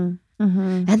 And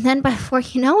then before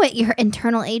you know it, your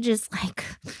internal age is like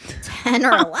 10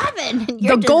 or 11. And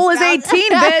you're the goal is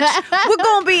 18, bitch. We're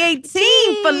going to be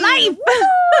 18 for life.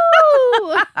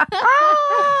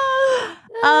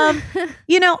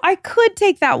 I could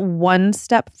take that one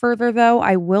step further, though.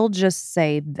 I will just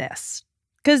say this.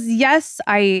 Because yes,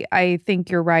 I think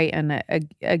you're right. And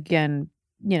again,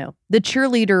 the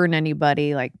cheerleader in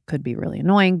anybody like could be really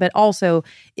annoying, but also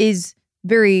is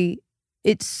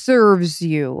it serves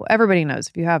you. Everybody knows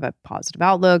if you have a positive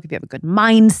outlook, if you have a good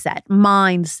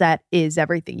mindset is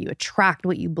everything. You attract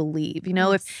what you believe.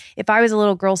 If I was a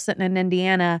little girl sitting in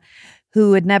Indiana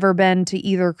who had never been to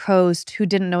either coast, who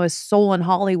didn't know a soul in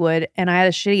Hollywood, and I had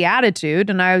a shitty attitude,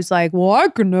 and I was like, well, I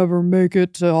could never make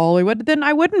it to Hollywood, then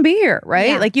I wouldn't be here, right?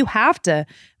 Yeah. Like you have to.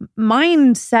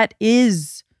 Mindset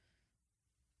is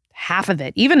half of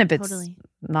it, even if it's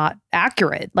not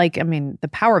accurate. Like, I mean, the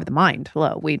power of the mind,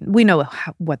 hello, we know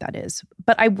what that is.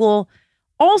 But I will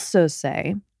also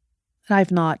say that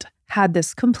I've not had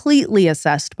this completely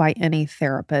assessed by any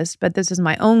therapist, but this is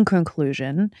my own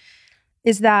conclusion,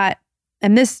 is that,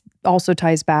 and this also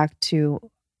ties back to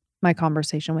my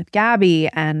conversation with Gabby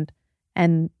and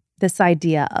this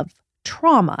idea of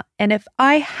trauma. And if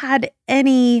I had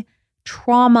any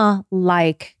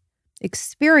trauma-like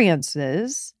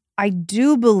experiences, I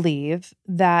do believe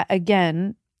that,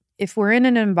 again, if we're in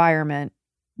an environment,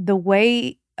 the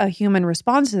way a human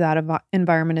responds to that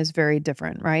environment is very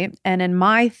different, right? And in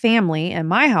my family and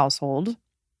my household,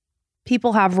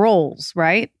 people have roles,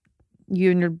 right?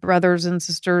 You and your brothers and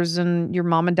sisters and your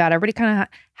mom and dad, everybody kind of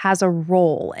has a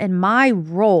role. And my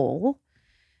role,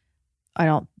 I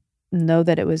don't know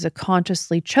that it was a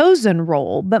consciously chosen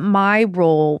role, but my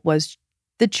role was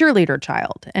the cheerleader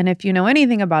child. And if you know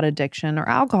anything about addiction or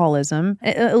alcoholism,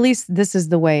 at least this is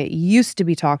the way it used to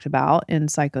be talked about in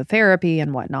psychotherapy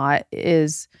and whatnot,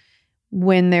 is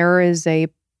when there is a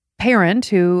parent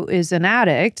who is an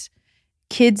addict,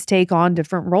 kids take on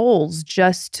different roles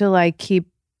just to like keep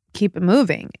it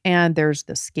moving. And there's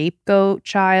the scapegoat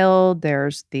child,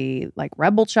 there's the like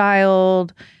rebel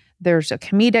child, there's a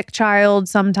comedic child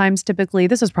sometimes, typically.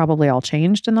 This has probably all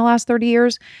changed in the last 30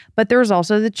 years, but there's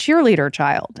also the cheerleader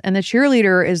child. And the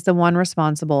cheerleader is the one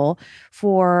responsible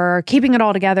for keeping it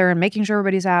all together and making sure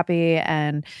everybody's happy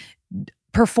and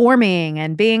performing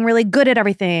and being really good at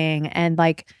everything. And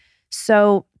like,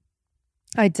 so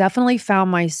I definitely found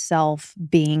myself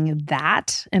being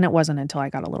that. And it wasn't until I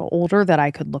got a little older that I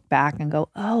could look back and go,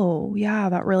 oh, yeah,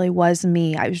 that really was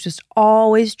me. I was just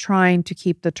always trying to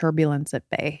keep the turbulence at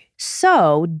bay.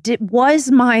 So was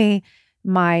my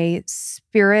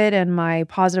spirit and my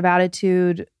positive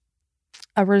attitude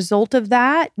a result of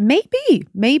that?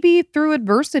 Maybe through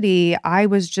adversity, I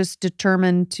was just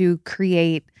determined to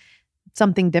create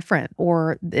something different,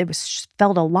 or it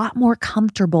felt a lot more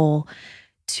comfortable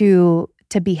to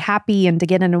be happy and to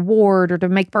get an award or to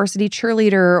make varsity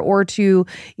cheerleader or to,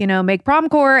 make prom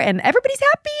corps and everybody's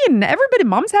happy and everybody,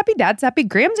 mom's happy, dad's happy,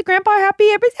 grams and grandpa happy,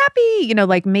 everybody's happy.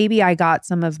 Like maybe I got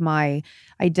some of my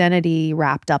identity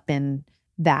wrapped up in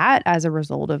that as a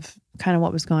result of kind of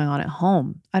what was going on at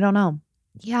home. I don't know.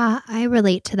 Yeah, I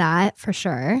relate to that for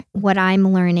sure. What I'm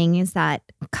learning is that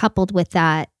coupled with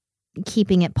that,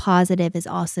 keeping it positive is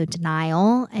also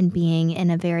denial and being in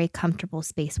a very comfortable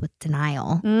space with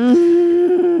denial.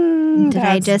 Did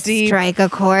I just deep. Strike a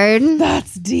chord?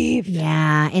 That's deep.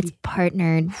 Yeah, it's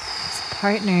partnered.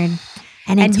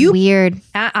 And it's weird.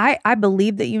 I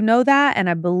believe that you know that, and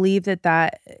I believe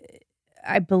that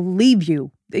I believe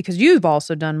you because you've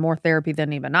also done more therapy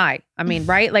than even I. I mean,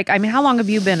 right? Like, I mean, how long have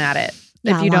you been at it?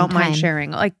 Yeah, if you don't mind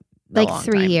sharing. Like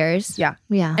 3 years. Yeah.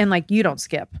 Yeah. And like you don't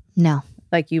skip. No.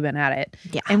 Like you've been at it.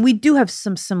 Yeah. And we do have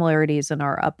some similarities in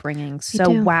our upbringing. So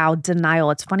wow, denial.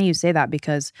 It's funny you say that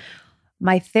because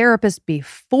my therapist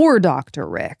before Dr.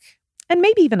 Rick, and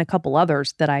maybe even a couple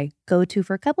others that I go to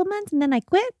for a couple months and then I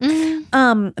quit,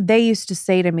 they used to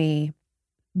say to me,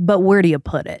 but where do you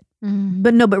put it?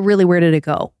 But really, where did it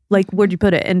go? Like, where'd you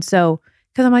put it? And so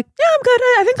Because I'm like, yeah, I'm good.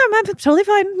 I think I'm totally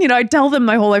fine. You know, I tell them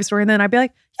my whole life story and then I'd be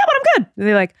like, yeah, but I'm good. And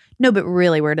they're like, no, but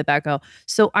really, where did that go?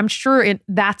 So I'm sure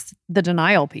that's the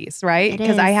denial piece, right?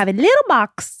 Because I have a little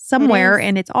box somewhere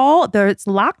and it's all there. It's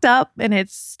locked up and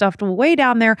it's stuffed way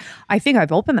down there. I think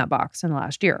I've opened that box in the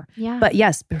last year. Yeah. But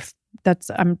yes,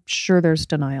 I'm sure there's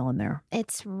denial in there.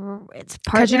 It's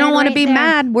because you don't want to be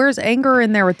mad. Where's anger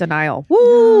in there with denial? Woo!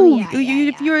 Oh,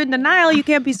 If you're in denial, you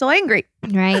can't be so angry.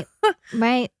 Right.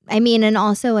 Right. I mean, and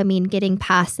also, getting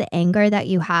past the anger that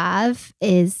you have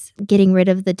is getting rid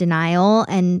of the denial.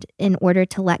 And in order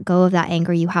to let go of that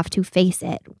anger, you have to face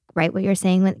it. Right. What you're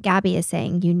saying, what Gabby is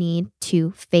saying, you need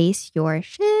to face your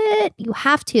shit. You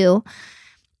have to.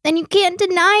 And you can't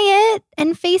deny it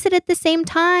and face it at the same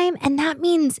time. And that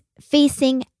means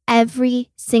facing every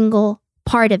single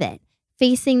part of it.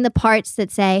 Facing the parts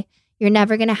that say, you're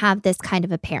never going to have this kind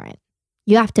of a parent.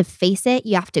 You have to face it.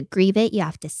 You have to grieve it. You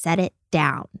have to set it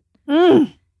down.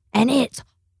 And it's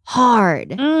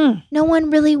hard. No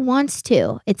one really wants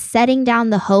to. It's setting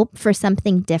down the hope for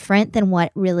something different than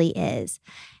what really is.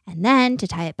 And then to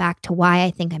tie it back to why I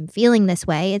think I'm feeling this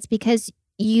way, it's because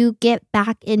you get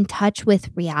back in touch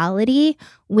with reality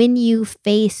when you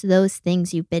face those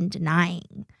things you've been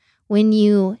denying. When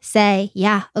you say,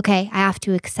 yeah, okay, I have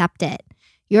to accept it.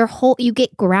 You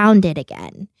get grounded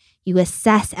again. You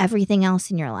assess everything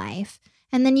else in your life.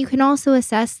 And then you can also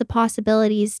assess the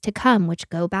possibilities to come, which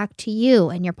go back to you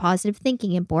and your positive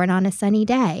thinking and born on a sunny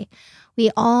day.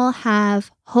 We all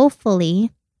have,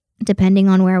 hopefully, depending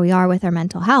on where we are with our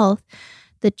mental health,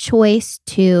 the choice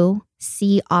to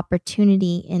see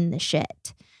opportunity in the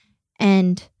shit.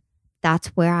 And that's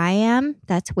where I am.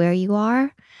 That's where you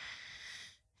are.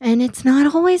 And it's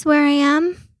not always where I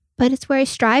am, but it's where I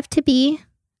strive to be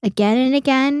again and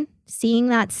again. Seeing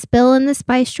that spill in the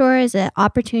spice drawer is an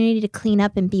opportunity to clean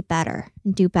up and be better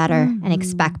and do better and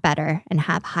expect better and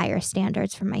have higher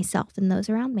standards for myself and those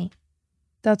around me.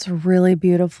 That's really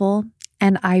beautiful.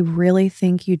 And I really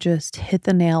think you just hit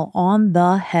the nail on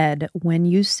the head when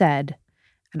you said,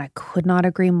 and I could not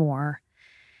agree more,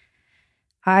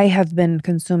 I have been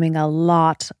consuming a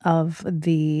lot of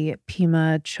the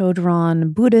Pema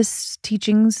Chodron Buddhist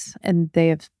teachings, and they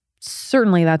have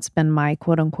certainly, that's been my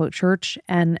quote unquote church.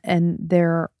 And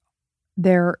there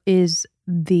is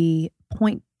the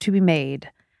point to be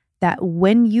made that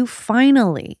when you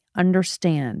finally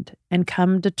understand and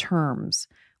come to terms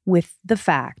with the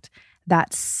fact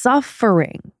that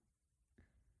suffering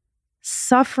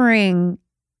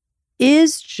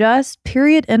is just,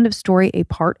 period, end of story, a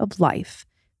part of life.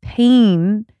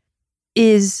 Pain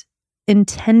is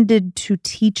intended to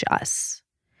teach us.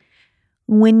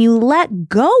 When you let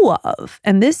go of,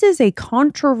 and this is a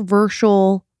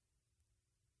controversial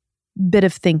bit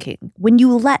of thinking, when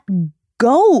you let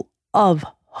go of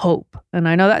hope, and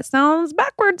I know that sounds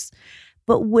backwards,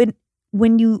 but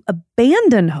when you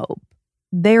abandon hope,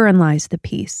 therein lies the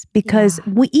peace. Because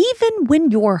even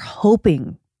when you're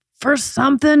hoping for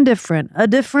something different, a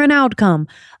different outcome,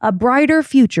 a brighter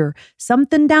future,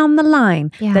 something down the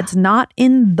line that's not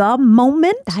in the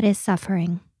moment, that is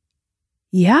suffering.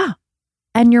 Yeah.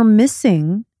 And you're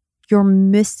missing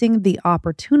the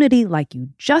opportunity, like you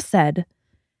just said,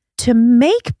 to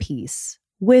make peace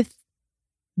with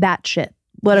that shit,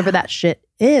 whatever that shit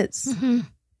is. Mm-hmm.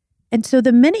 And so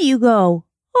the minute you go,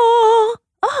 oh,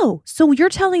 so you're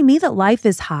telling me that life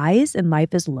is highs and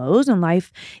life is lows and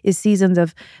life is seasons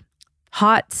of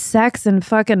hot sex and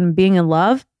fucking being in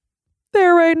love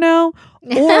there right now.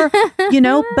 Or,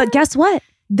 but guess what?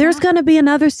 There's going to be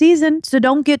another season, so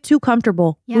don't get too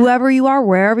comfortable. Yeah. Whoever you are,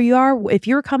 wherever you are, if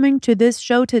you're coming to this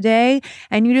show today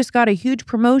and you just got a huge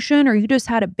promotion or you just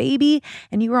had a baby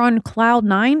and you were on cloud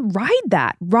 9, ride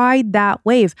that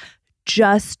wave.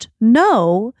 Just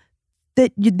know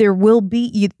that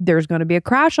there's going to be a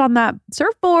crash on that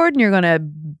surfboard and you're going to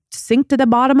sink to the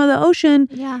bottom of the ocean.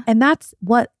 Yeah. And that's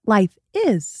what life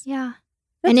is. Yeah.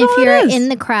 That's and if you're in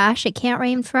the crash, it can't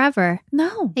rain forever.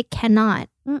 No. It cannot.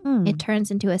 It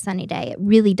turns into a sunny day. It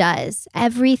really does.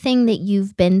 Everything that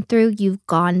you've been through, you've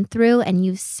gone through and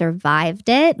you've survived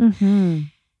it. Mm-hmm.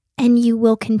 And you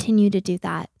will continue to do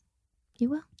that. You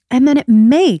will. And then it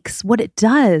makes the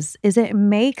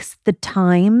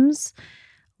times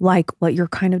like what you're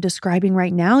kind of describing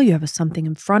right now. You have something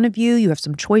in front of you. You have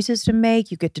some choices to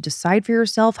make. You get to decide for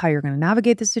yourself how you're going to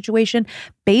navigate the situation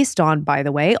based on, by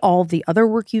the way, all the other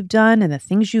work you've done and the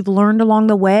things you've learned along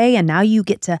the way. And now you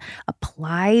get to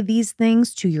apply these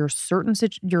things to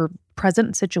your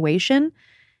present situation.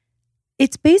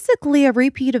 It's basically a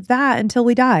repeat of that until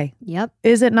we die. Yep.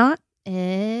 Is it not?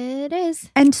 It is.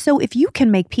 And so if you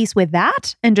can make peace with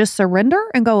that and just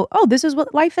surrender and go, oh, this is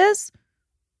what life is.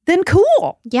 then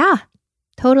cool. Yeah,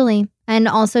 totally. And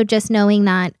also just knowing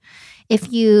that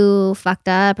if you fucked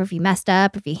up or if you messed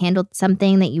up, or if you handled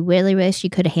something that you really wish you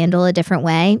could handle a different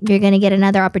way, you're going to get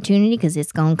another opportunity because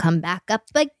it's going to come back up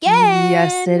again.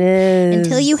 Yes, it is.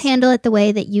 Until you handle it the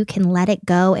way that you can let it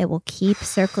go, it will keep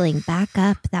circling back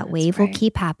up. That wave will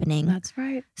keep happening. That's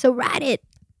right. So ride it.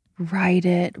 Write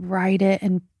it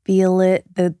and feel it.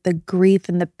 The grief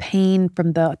and the pain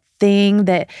from the thing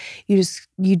that you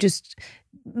just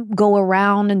go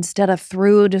around instead of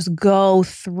through. Just go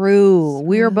through.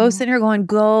 We were both sitting here going,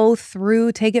 go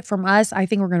through. Take it from us. I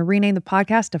think we're going to rename the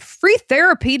podcast to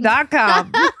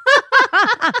freetherapy.com.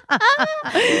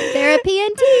 Therapy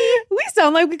and tea. We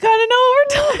sound like we kind of know what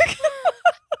we're talking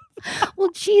about. Well,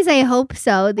 geez, I hope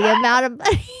so. The amount of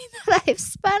money that I've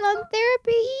spent on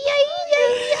therapy.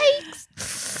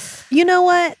 Yikes. You know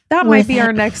what? That might be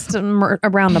our next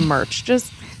round of merch.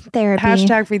 Just therapy.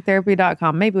 Hashtag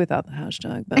freetherapy.com. Maybe without the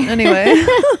hashtag. But anyway.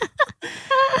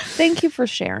 Thank you for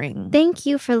sharing. Thank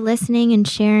you for listening and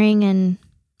sharing and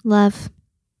love.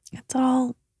 It's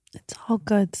all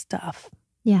good stuff.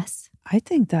 Yes. I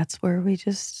think that's where we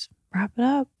just wrap it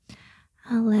up.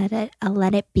 I'll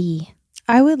let it be.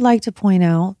 I would like to point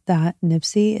out that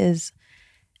Nipsey is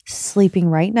sleeping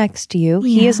right next to you.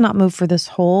 Yeah. He has not moved for this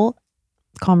whole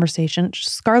conversation.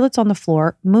 Scarlett's on the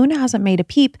floor. Moon hasn't made a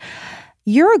peep.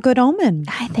 You're a good omen.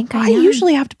 I think I am.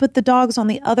 usually have to put the dogs on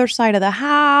the other side of the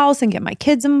house and get my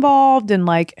kids involved and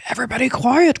like, everybody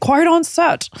quiet on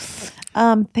set.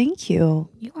 Thank you.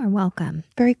 You are welcome.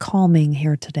 Very calming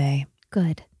here today.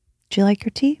 Good. Did you like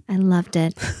your tea? I loved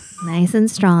it. Nice and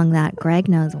strong. That Greg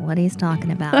knows what he's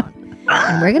talking about.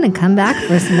 And we're going to come back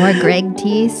for some more Greg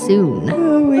tea soon.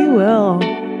 Oh, we will.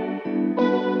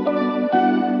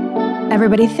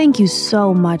 Everybody, thank you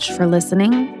so much for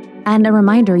listening. And a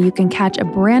reminder, you can catch a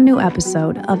brand new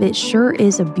episode of It Sure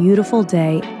Is a Beautiful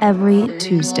Day every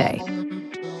Tuesday.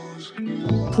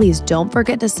 Please don't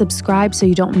forget to subscribe so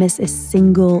you don't miss a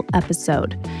single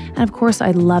episode. And of course,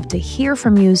 I'd love to hear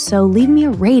from you, so leave me a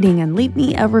rating and leave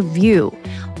me a review.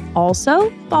 Also,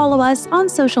 follow us on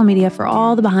social media for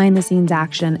all the behind-the-scenes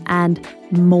action and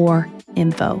more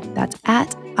info. That's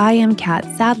at I am Kat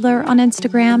Sadler on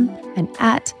Instagram and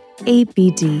at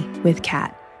ABD with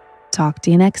Kat. Talk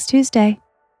to you next Tuesday.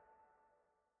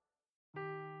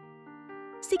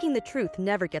 Seeking the truth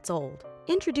never gets old.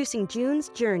 Introducing June's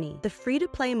Journey, the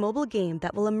free-to-play mobile game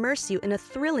that will immerse you in a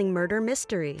thrilling murder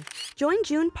mystery. Join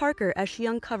June Parker as she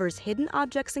uncovers hidden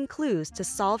objects and clues to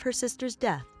solve her sister's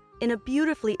death in a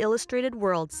beautifully illustrated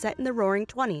world set in the Roaring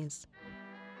 '20s.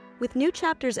 With new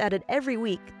chapters added every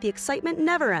week, the excitement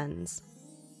never ends.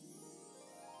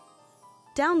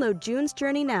 Download June's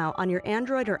Journey now on your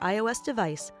Android or iOS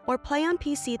device, or play on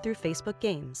PC through Facebook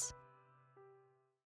Games.